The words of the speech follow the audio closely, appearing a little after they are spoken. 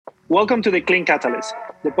Welcome to the Clean Catalyst,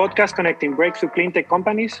 the podcast connecting breakthrough clean tech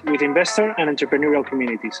companies with investor and entrepreneurial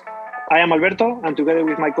communities. I am Alberto, and together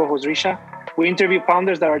with my co-host Risha, we interview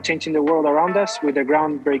founders that are changing the world around us with their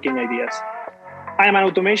groundbreaking ideas. I am an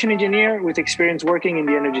automation engineer with experience working in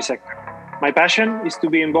the energy sector. My passion is to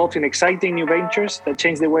be involved in exciting new ventures that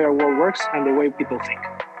change the way our world works and the way people think.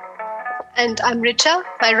 And I'm Richa.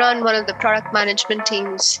 I run one of the product management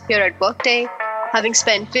teams here at Workday. Having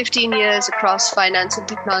spent 15 years across finance and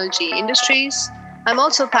technology industries, I'm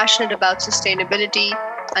also passionate about sustainability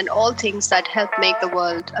and all things that help make the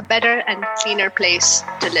world a better and cleaner place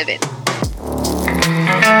to live in.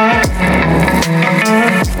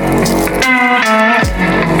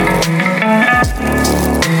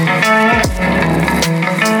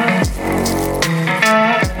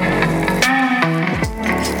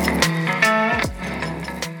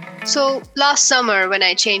 So last summer, when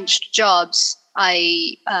I changed jobs,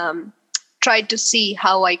 I tried to see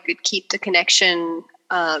how I could keep the connection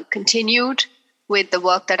continued with the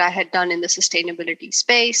work that I had done in the sustainability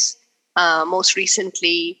space, most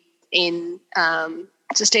recently in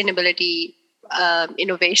sustainability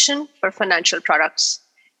innovation for financial products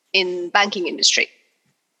in banking industry.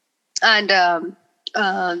 And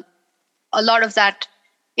a lot of that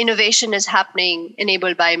innovation is happening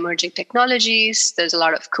enabled by emerging technologies. There's a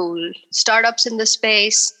lot of cool startups in the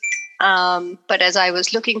space. But as I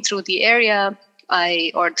was looking through the area,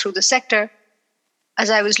 I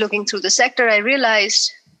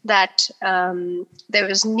realized that there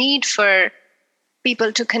was need for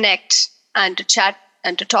people to connect and to chat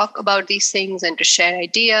and to talk about these things and to share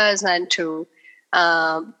ideas and to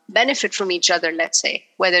benefit from each other, let's say,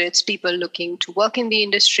 whether it's people looking to work in the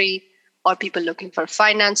industry or people looking for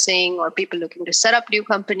financing or people looking to set up new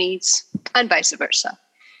companies and vice versa.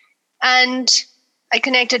 And I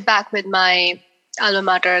connected back with my alma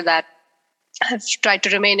mater that I've tried to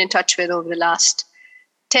remain in touch with over the last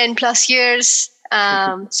 10 plus years,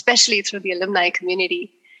 especially through the alumni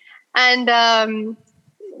community. And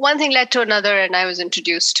one thing led to another, and I was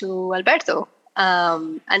introduced to Alberto,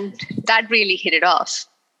 and that really hit it off.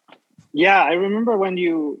 Yeah, I remember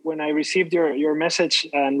when I received your message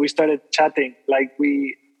and we started chatting.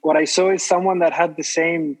 What I saw is someone that had the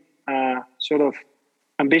same sort of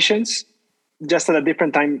ambitions, just at a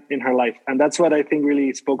different time in her life. And that's what I think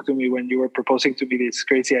really spoke to me when you were proposing to me this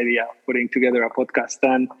crazy idea of putting together a podcast.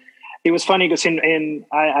 And it was funny because I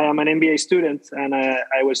am an MBA student and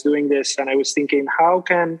I was doing this and I was thinking, how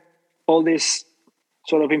can all this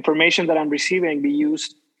sort of information that I'm receiving be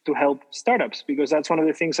used to help startups? Because that's one of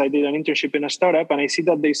the things. I did an internship in a startup and I see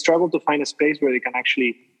that they struggle to find a space where they can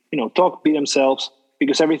actually, talk, be themselves,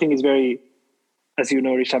 because everything is very, as you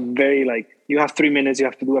know, Risha, very you have 3 minutes, you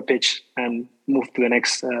have to do a pitch and move to the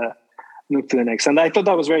next. And I thought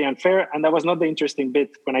that was very unfair. And that was not the interesting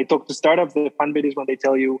bit. When I talk to startups, the fun bit is when they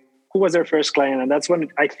tell you who was their first client. And that's when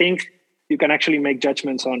I think you can actually make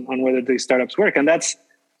judgments on whether these startups work. And that's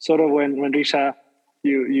sort of when Risha,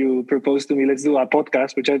 you proposed to me, let's do a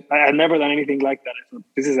podcast, which I had never done anything like that. I thought,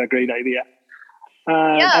 this is a great idea.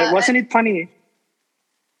 Wasn't it funny?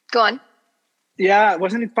 Go on. Yeah,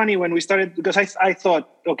 wasn't it funny when we started? Because I thought,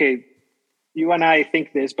 okay, you and I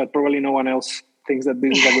think this, but probably no one else thinks that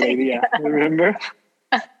this is a good idea. Remember?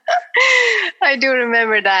 I do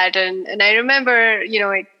remember that. And I remember,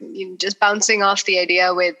 just bouncing off the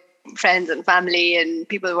idea with friends and family, and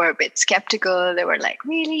people were a bit skeptical. They were like,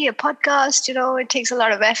 really, a podcast? It takes a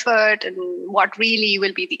lot of effort. And what really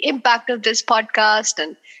will be the impact of this podcast?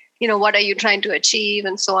 And, what are you trying to achieve?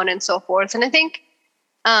 And so on and so forth. And I think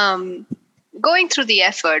going through the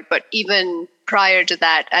effort, but even prior to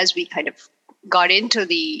that, as we kind of got into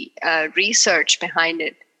the research behind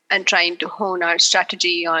it and trying to hone our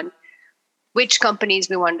strategy on which companies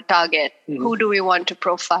we want to target, who do we want to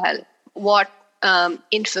profile, what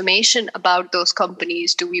information about those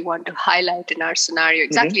companies do we want to highlight in our scenario,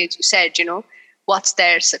 exactly as you said, what's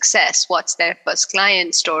their success, what's their first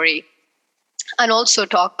client story, and also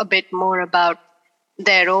talk a bit more about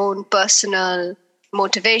their own personal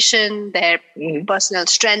motivation, their personal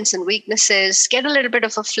strengths and weaknesses, get a little bit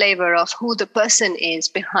of a flavor of who the person is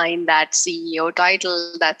behind that CEO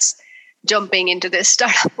title that's jumping into this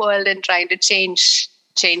startup world and trying to change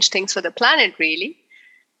things for the planet, really.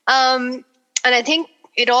 And I think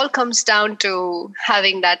it all comes down to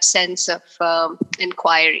having that sense of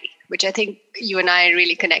inquiry, which I think you and I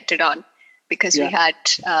really connected on, because we had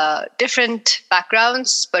different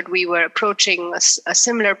backgrounds, but we were approaching a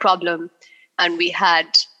similar problem. And we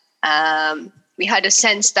had a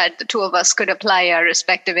sense that the two of us could apply our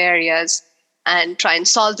respective areas and try and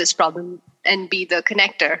solve this problem and be the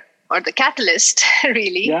connector or the catalyst,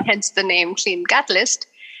 really, hence the name Clean Catalyst,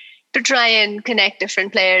 to try and connect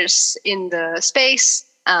different players in the space,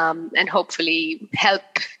 and hopefully help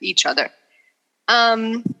each other.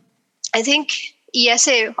 I think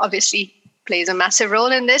ESA obviously plays a massive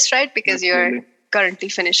role in this, right? Because Absolutely. You're currently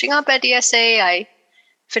finishing up at ESA. I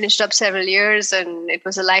finished up several years, and it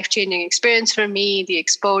was a life-changing experience for me. The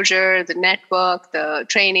exposure, the network, the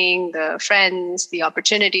training, the friends, the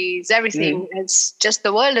opportunities, everything. It's just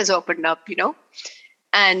the world has opened up,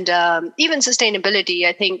 And even sustainability,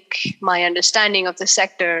 I think my understanding of the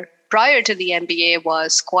sector prior to the MBA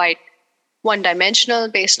was quite one-dimensional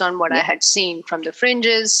based on what I had seen from the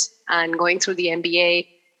fringes, and going through the MBA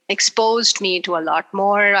exposed me to a lot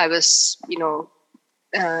more. I was,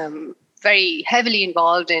 very heavily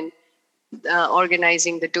involved in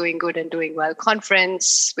organizing the Doing Good and Doing Well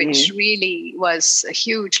conference, which really was a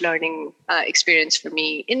huge learning experience for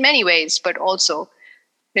me in many ways, but also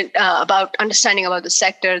about understanding about the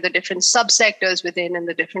sector, the different subsectors within, and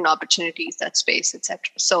the different opportunities that space, etc.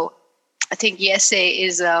 So I think ESA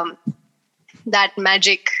is that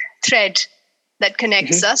magic thread that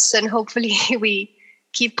connects us, and hopefully we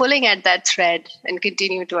keep pulling at that thread and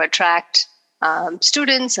continue to attract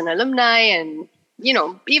students and alumni, and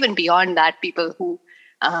even beyond that, people who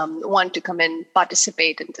want to come and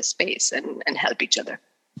participate in the space and help each other.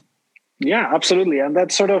 Yeah, absolutely. And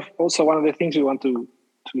that's sort of also one of the things we want to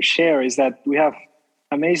share, is that we have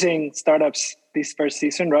amazing startups this first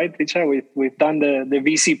season, right, Richa? We've done the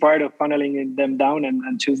VC part of funneling them down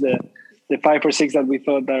and choose the 5 or 6 that we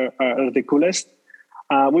thought are the coolest.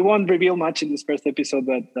 We won't reveal much in this first episode,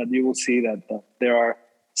 but you will see that there are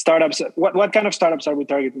startups. What kind of startups are we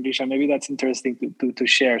targeting, Richa? Maybe that's interesting to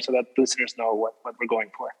share, so that listeners know what we're going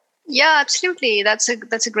for. Yeah, absolutely. That's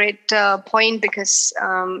a great point, because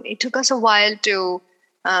it took us a while to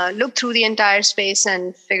look through the entire space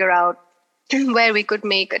and figure out where we could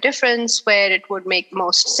make a difference, where it would make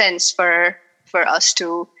most sense for us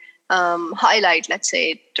to highlight, let's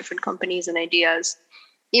say, different companies and ideas.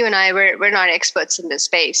 You and I, we're not experts in this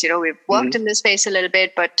space. We've worked in this space a little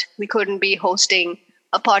bit, but we couldn't be hosting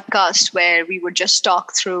a podcast where we would just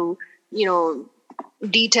talk through,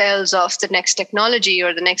 details of the next technology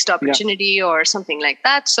or the next opportunity or something like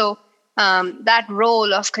that. So that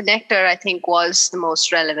role of connector, I think, was the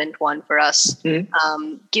most relevant one for us,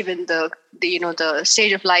 given the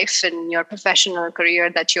stage of life in your professional career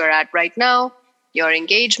that you're at right now, your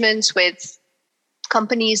engagements with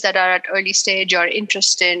companies that are at early stage, your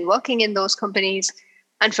interest in working in those companies.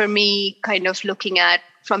 And for me, kind of looking at,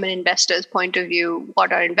 from an investor's point of view,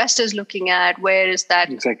 what are investors looking at? Where is that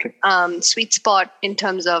sweet spot in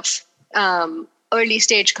terms of early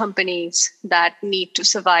stage companies that need to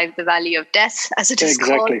survive the valley of death, as it is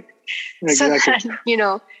called? So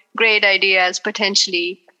that, great ideas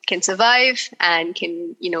potentially can survive and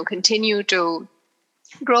can, continue to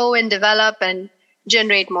grow and develop and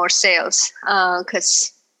generate more sales.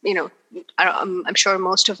 Because, I'm sure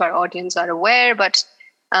most of our audience are aware, but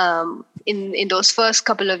in those first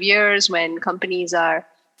couple of years when companies are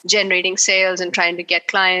generating sales and trying to get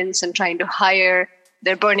clients and trying to hire,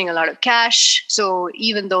 they're burning a lot of cash. So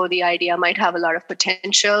even though the idea might have a lot of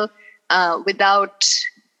potential, without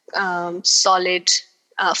solid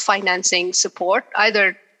financing support,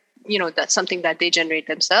 either, that's something that they generate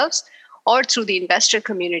themselves, or through the investor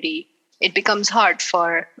community, it becomes hard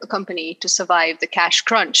for a company to survive the cash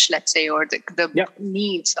crunch, let's say, or the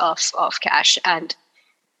needs of cash. And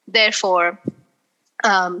therefore,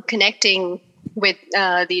 connecting with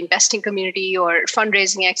the investing community or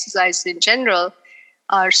fundraising exercises in general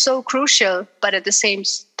are so crucial, but at the same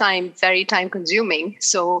time, very time consuming.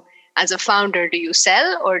 So as a founder, do you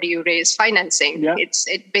sell or do you raise financing? Yeah.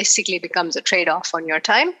 It basically becomes a trade-off on your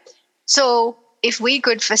time. So if we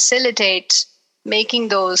could facilitate making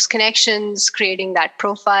those connections, creating that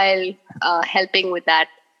profile, helping with that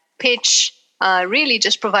pitch, really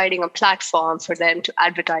just providing a platform for them to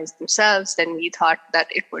advertise themselves, then we thought that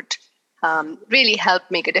it would really help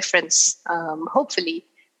make a difference, hopefully,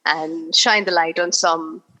 and shine the light on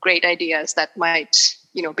some great ideas that might,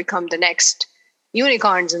 become the next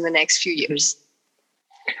unicorns in the next few years.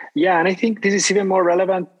 Yeah, and I think this is even more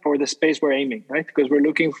relevant for the space we're aiming, right? Because we're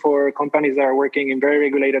looking for companies that are working in very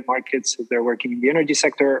regulated markets, if they're working in the energy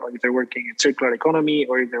sector, or if they're working in circular economy,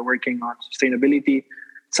 or if they're working on sustainability.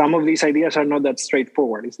 Some of these ideas are not that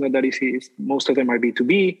straightforward. It's not that easy. Most of them are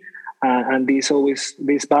B2B, and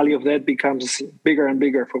this value of that becomes bigger and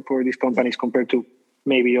bigger for these companies compared to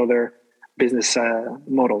maybe other business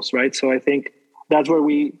models, right? So I think that's where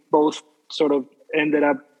we both sort of ended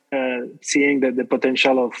up seeing the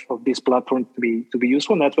potential of this platform to be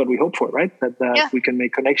useful. And that's what we hope for, right? That we can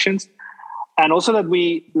make connections, and also that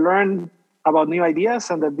we learn about new ideas,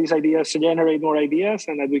 and that these ideas generate more ideas,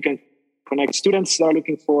 and that we can connect students that are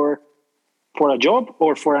looking for a job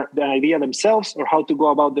or for the idea themselves, or how to go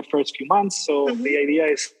about the first few months. So the idea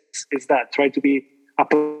is that try to be a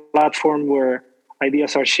platform where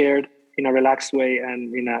ideas are shared in a relaxed way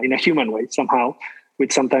and in a human way somehow,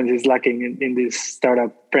 which sometimes is lacking in this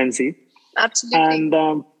startup frenzy. Absolutely.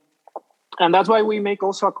 And that's why we make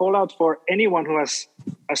also a call out for anyone who has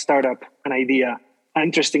a startup, an idea, an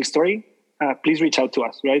interesting story. Please reach out to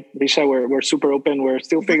us, right? Risha, we're super open. We're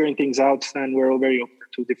still figuring things out, and we're all very open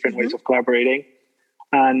to different ways of collaborating.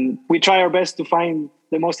 And we try our best to find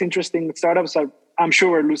the most interesting startups. I'm sure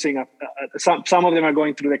we're losing some of them are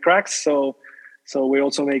going through the cracks. So we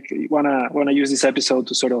also wanna use this episode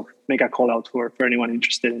to sort of make a call out for anyone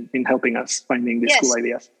interested in helping us finding these cool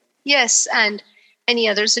ideas. Yes, and any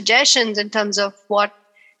other suggestions in terms of what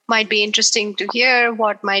might be interesting to hear,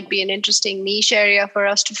 what might be an interesting niche area for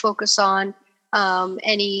us to focus on,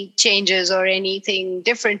 any changes or anything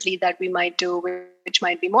differently that we might do, which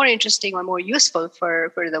might be more interesting or more useful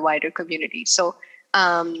for the wider community. So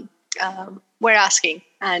we're asking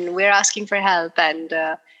for help,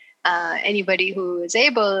 and anybody who is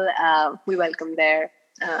able, we welcome their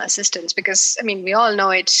assistance, because I mean, we all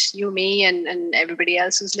know it, you, me, and everybody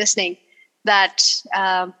else who's listening, that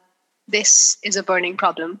this is a burning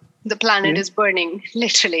problem. The planet is burning,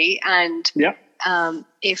 literally. And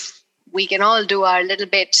if we can all do our little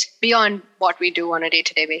bit beyond what we do on a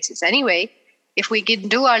day-to-day basis anyway, if we can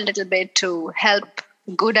do our little bit to help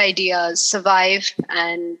good ideas survive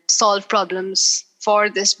and solve problems for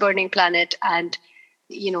this burning planet, and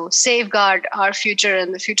safeguard our future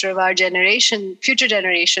and the future of our future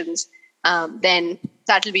generations, then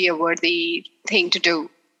that'll be a worthy thing to do.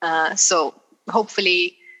 So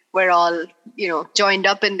hopefully we're all, joined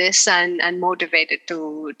up in this and motivated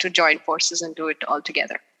to join forces and do it all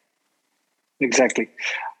together. Exactly.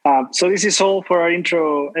 So this is all for our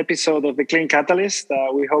intro episode of the Clean Catalyst.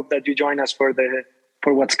 We hope that you join us for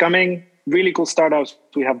what's coming. Really cool startups.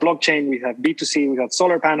 We have blockchain, we have B2C, we have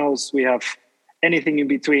solar panels, we have anything in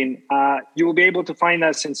between. You will be able to find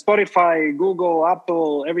us in Spotify, Google,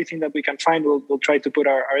 Apple, everything that we can find. We'll try to put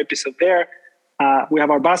our episode there. We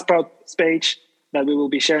have our Buzzsprout page that we will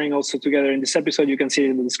be sharing also together in this episode. You can see it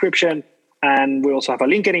in the description. And we also have a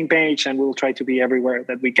LinkedIn page, and we'll try to be everywhere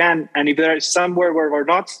that we can. And if there is somewhere where we're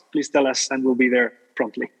not, please tell us and we'll be there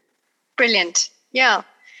promptly. Brilliant. Yeah.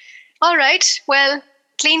 All right. Well,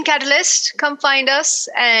 Clean Catalyst, come find us,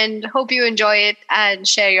 and hope you enjoy it and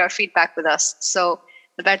share your feedback with us. So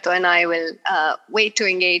Alberto and I will wait to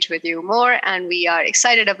engage with you more, and we are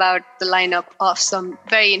excited about the lineup of some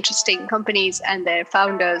very interesting companies and their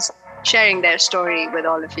founders sharing their story with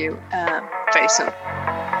all of you very soon.